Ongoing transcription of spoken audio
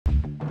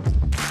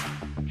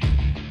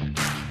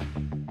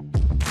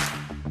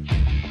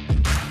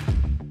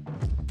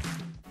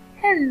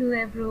Hello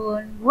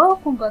everyone,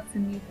 welcome back to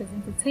Newcast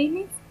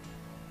Entertainment.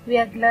 We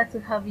are glad to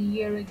have you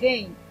here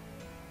again.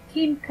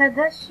 Kim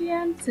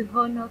Kardashian to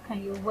honor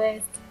Kanye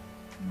West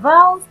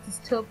vows to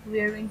stop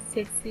wearing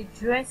sexy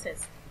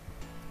dresses.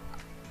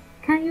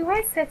 Kanye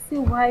West's sexy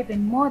wife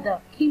and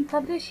mother, Kim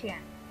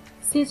Kardashian,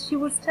 says she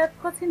will start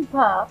cutting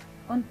back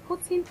on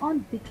putting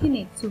on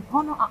bikini to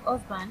honor her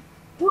husband,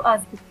 who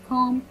has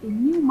become a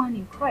new man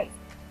in Christ,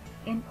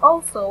 and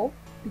also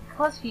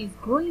because she is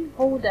growing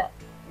older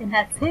and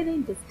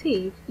attaining the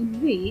stage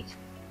in which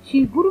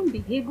she wouldn't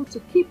be able to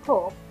keep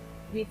up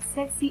with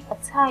sexy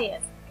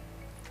attires.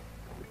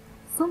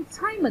 Some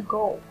time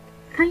ago,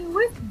 Kanye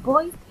West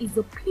voiced his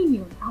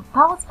opinion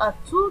about her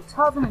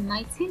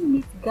 2019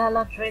 Met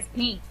Gala dress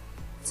being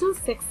too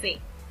sexy.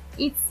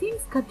 It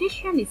seems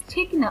Kardashian is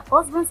taking her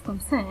husband's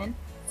concern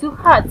to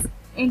heart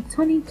and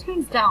turning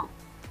things down.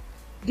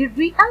 The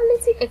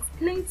reality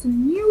explained to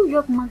New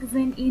York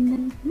Magazine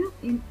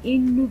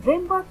in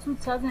November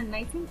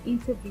 2019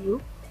 interview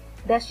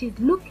that she's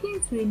looking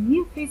to a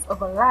new phase of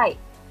her life,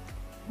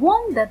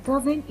 one that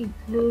doesn't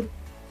include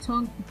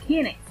tongue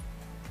bikinis.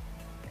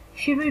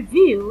 She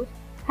revealed,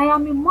 "I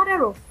am a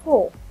mother of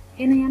 4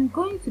 and I am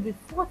going to be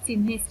 40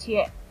 next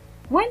year.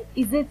 When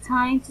is it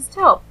time to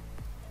stop?"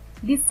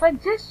 The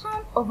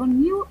suggestion of a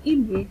new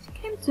image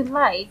came to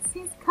light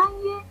since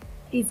Kanye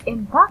is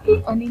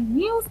embarking on a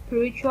new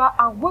spiritual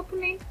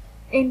awakening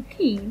and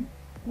Kim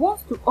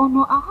wants to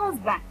honor her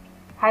husband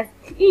as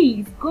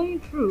he is going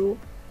through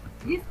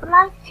this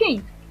life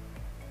change.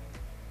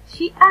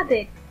 She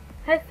added,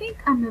 "I think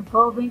I'm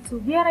evolving to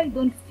where I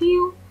don't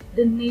feel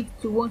the need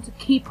to want to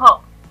keep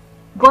up."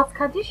 But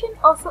Kardashian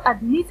also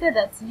admitted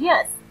that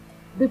yes,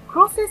 the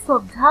process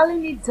of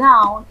dialing it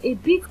down a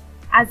bit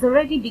has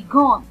already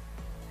begun.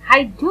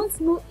 "I don't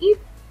know if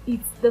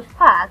it's the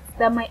fact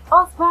that my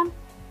husband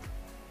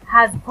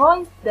has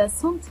voiced that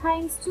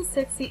sometimes too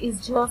sexy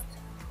is just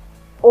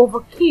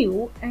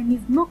overkill and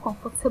he's not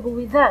comfortable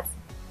with that.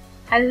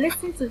 I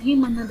listen to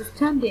him and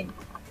understand him.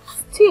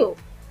 Still,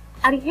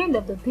 at the end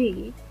of the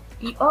day,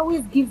 he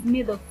always gives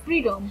me the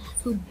freedom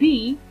to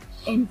be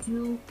and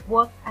do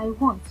what I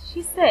want,"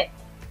 she said.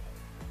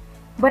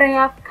 "But I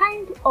have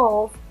kind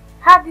of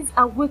had this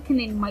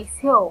awakening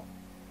myself.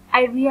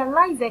 I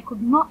realized I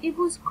could not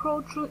even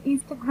scroll through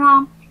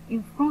Instagram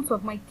in front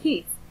of my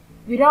kids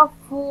without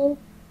full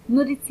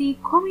nudity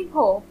coming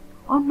up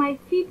on my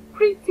feed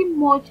pretty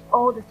much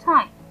all the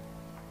time.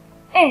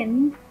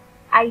 And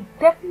I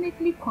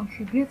definitely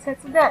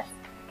contributed to that.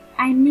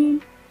 I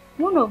mean,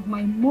 one of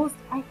my most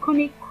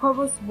iconic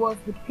covers was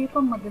the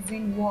Paper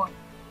magazine one,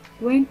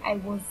 when I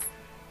was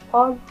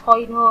all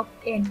coiled up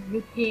and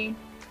ripping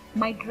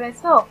my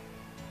dress off."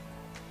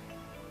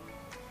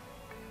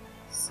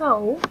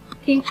 So,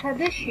 Kim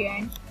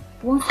Kardashian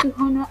wants to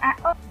honor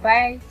her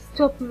by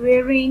stop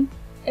wearing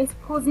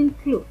exposing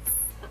clothes.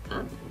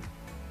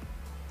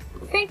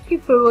 Thank you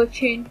for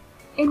watching,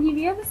 and if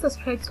you haven't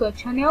subscribed to our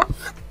channel,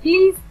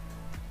 please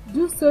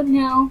do so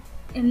now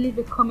and leave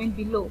a comment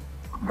below.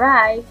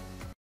 Bye.